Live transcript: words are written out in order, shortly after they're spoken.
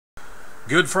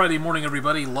Good Friday morning,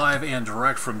 everybody. Live and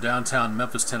direct from downtown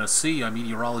Memphis, Tennessee. I'm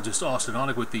meteorologist Austen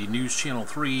Onek with the News Channel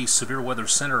 3 Severe Weather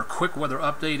Center quick weather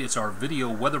update. It's our video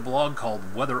weather blog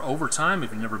called Weather Overtime.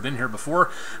 If you've never been here before,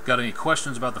 got any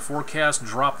questions about the forecast,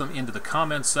 drop them into the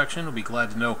comments section. We'll be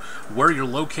glad to know where you're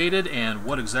located and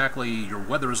what exactly your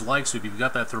weather is like. So if you've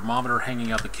got that thermometer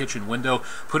hanging out the kitchen window,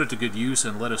 put it to good use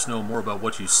and let us know more about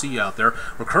what you see out there.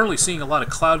 We're currently seeing a lot of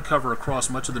cloud cover across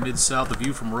much of the Mid-South. The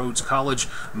view from Rhodes College,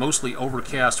 mostly overcast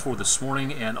for this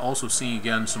morning, and also seeing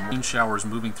again some rain showers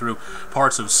moving through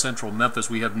parts of central Memphis.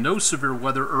 We have no severe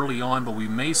weather early on, but we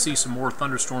may see some more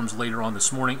thunderstorms later on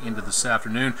this morning into this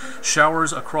afternoon.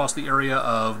 Showers across the area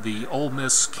of the Ole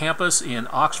Miss campus in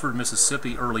Oxford,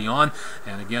 Mississippi early on,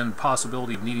 and again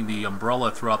possibility of needing the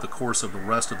umbrella throughout the course of the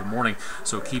rest of the morning,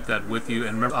 so keep that with you.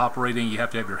 And remember, operating, you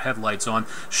have to have your headlights on.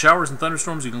 Showers and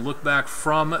thunderstorms, you can look back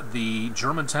from the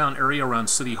Germantown area around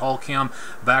City Hall Cam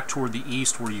back toward the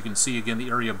east, where you can see again the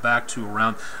area back to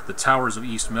around the towers of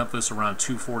East Memphis, around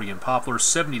 240 and Poplar.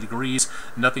 70 degrees,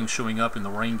 nothing showing up in the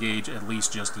rain gauge, at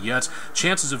least just yet.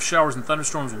 Chances of showers and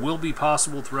thunderstorms will be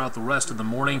possible throughout the rest of the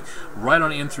morning, right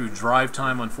on in through drive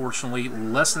time, unfortunately,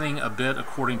 lessening a bit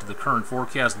according to the current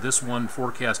forecast. This one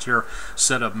forecast here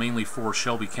set up mainly for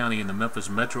Shelby County in the Memphis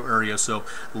metro area, so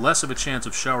less of a chance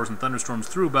of showers and thunderstorms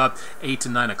through about 8 to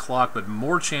 9 o'clock, but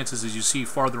more chances as you see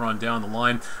farther on down the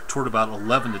line toward about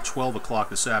 11 to 12 o'clock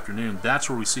this afternoon. That's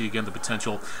where we see again the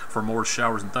potential for more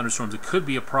showers and thunderstorms. It could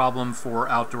be a problem for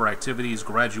outdoor activities,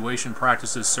 graduation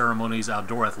practices, ceremonies,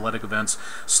 outdoor athletic events,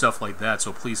 stuff like that,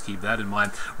 so please keep that in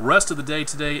mind. Rest of the day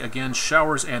today, again,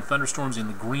 showers and thunderstorms in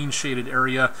the green shaded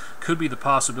area. Could be the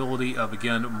possibility of,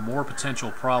 again, more potential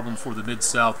problem for the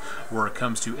Mid-South where it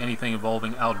comes to anything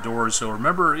involving outdoors. So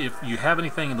remember, if you have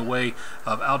anything in the way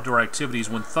of outdoor activities,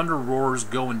 when thunder roars,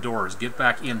 go indoors. Get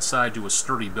back inside to a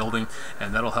sturdy building,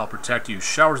 and that'll help protect you.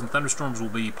 Showers and thunderstorms will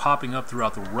be popping up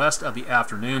throughout the rest of the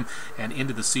afternoon and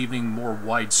into this evening. More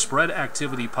widespread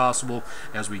activity possible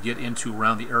as we get into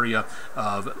around the area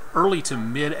of early to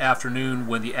mid-afternoon,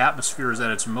 when the atmosphere is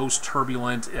at its most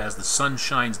turbulent as the sun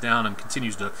shines down and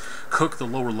continues to cook the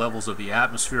lower levels of the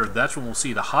atmosphere. That's when we'll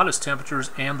see the hottest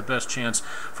temperatures and the best chance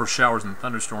for showers and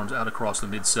thunderstorms out across the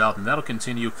Mid-South, and that'll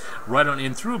continue right on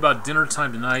in through about dinner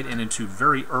time tonight and into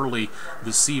very early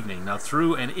this evening. Now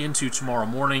through and into tomorrow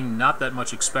morning, not that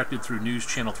much expected through News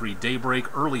Channel 3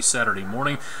 daybreak early Saturday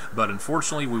morning, but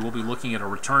unfortunately we will be looking at a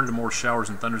return to more showers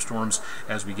and thunderstorms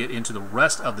as we get into the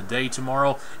rest of the day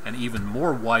tomorrow, and even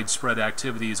more widespread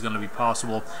activity is going to be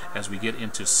possible as we get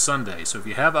into Sunday. So if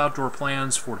you have outdoor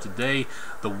plans for today,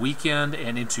 the weekend,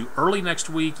 and into early next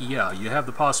week, yeah, you have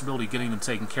the possibility of getting them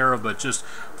taken care of, but just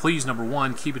please, number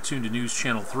one, keep it tuned to News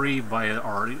Channel 3 via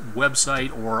our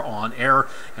website or on air,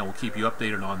 and we'll keep you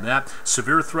updated on that.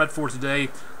 Severe threat for today,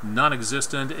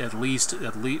 non-existent, at least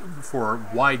for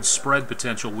widespread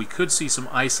potential. We could see some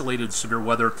isolated severe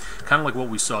weather, kind of like what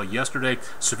we saw yesterday.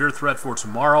 Severe threat for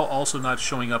tomorrow, also not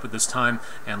showing up at this time,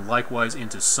 and likewise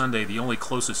into Sunday. The only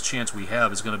closest chance we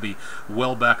have is going to be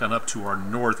well back on up to our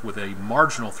north, with a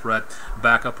marginal threat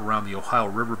back up around the Ohio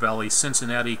River Valley,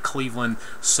 Cincinnati, Cleveland,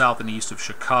 south and east of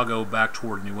Chicago, back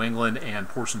toward New England and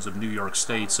portions of New York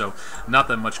State. So not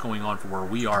that much going on for where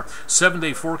we are.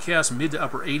 7-day forecast, mid to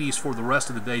upper 80s for the rest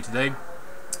of the day today.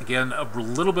 Again, a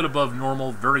little bit above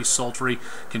normal, very sultry,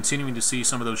 continuing to see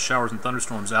some of those showers and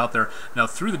thunderstorms out there. Now,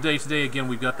 through the day today, again,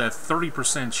 we've got that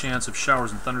 30% chance of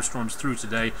showers and thunderstorms through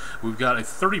today. We've got a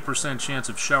 30% chance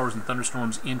of showers and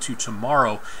thunderstorms into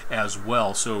tomorrow as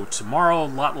well. So tomorrow, a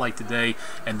lot like today.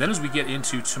 And then as we get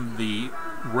into the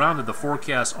round of the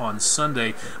forecast on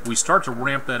Sunday, we start to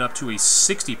ramp that up to a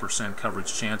 60%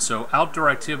 coverage chance. So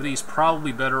outdoor activities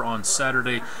probably better on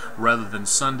Saturday rather than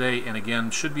Sunday. And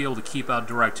again, should be able to keep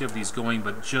outdoor activities going,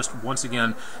 but just once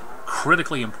again,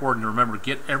 critically important to remember,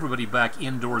 get everybody back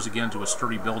indoors again to a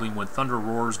sturdy building. When thunder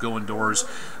roars, go indoors.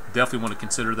 Definitely want to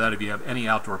consider that if you have any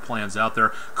outdoor plans out there.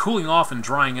 Cooling off and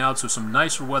drying out, so some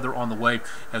nicer weather on the way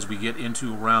as we get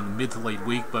into around the mid to late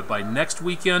week. But by next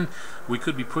weekend, we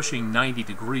could be pushing 90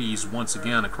 degrees once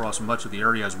again across much of the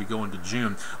area as we go into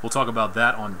June. We'll talk about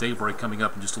that on Daybreak coming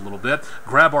up in just a little bit.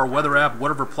 Grab our weather app,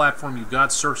 whatever platform you've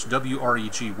got, search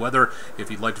WREG Weather if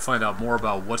you'd like to find out more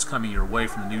about what's coming your way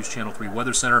from the News Channel 3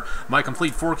 Weather Center. My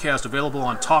complete forecast available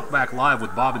on Talkback Live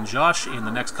with Bob and Josh in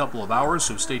the next couple of hours,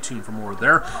 so stay tuned for more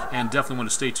there, and definitely want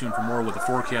to stay tuned for more with the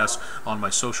forecast on my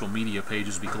social media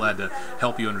pages. Be glad to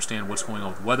help you understand what's going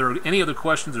on with weather. Any other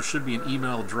questions, there should be an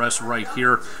email address right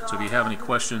here, so if you have any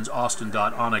questions,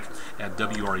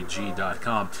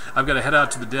 austin.onek@wreg.com. I've got to head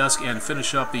out to the desk and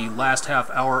finish up the last half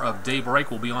hour of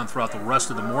Daybreak. We'll be on throughout the rest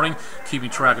of the morning, keeping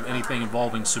track of anything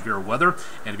involving severe weather.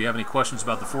 And if you have any questions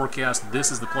about the forecast,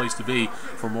 this is the place to be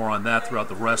for more on that throughout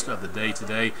the rest of the day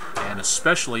today. And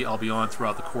especially, I'll be on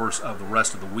throughout the course of the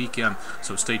rest of the weekend,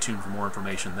 so stay tuned for more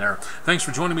information there. Thanks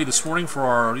for joining me this morning for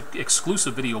our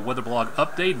exclusive video weather blog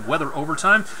update, Weather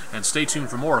Overtime, and stay tuned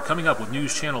for more coming up with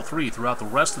News Channel 3 throughout the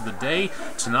rest of the day,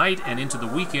 tonight, and into the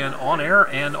weekend on air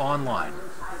and online.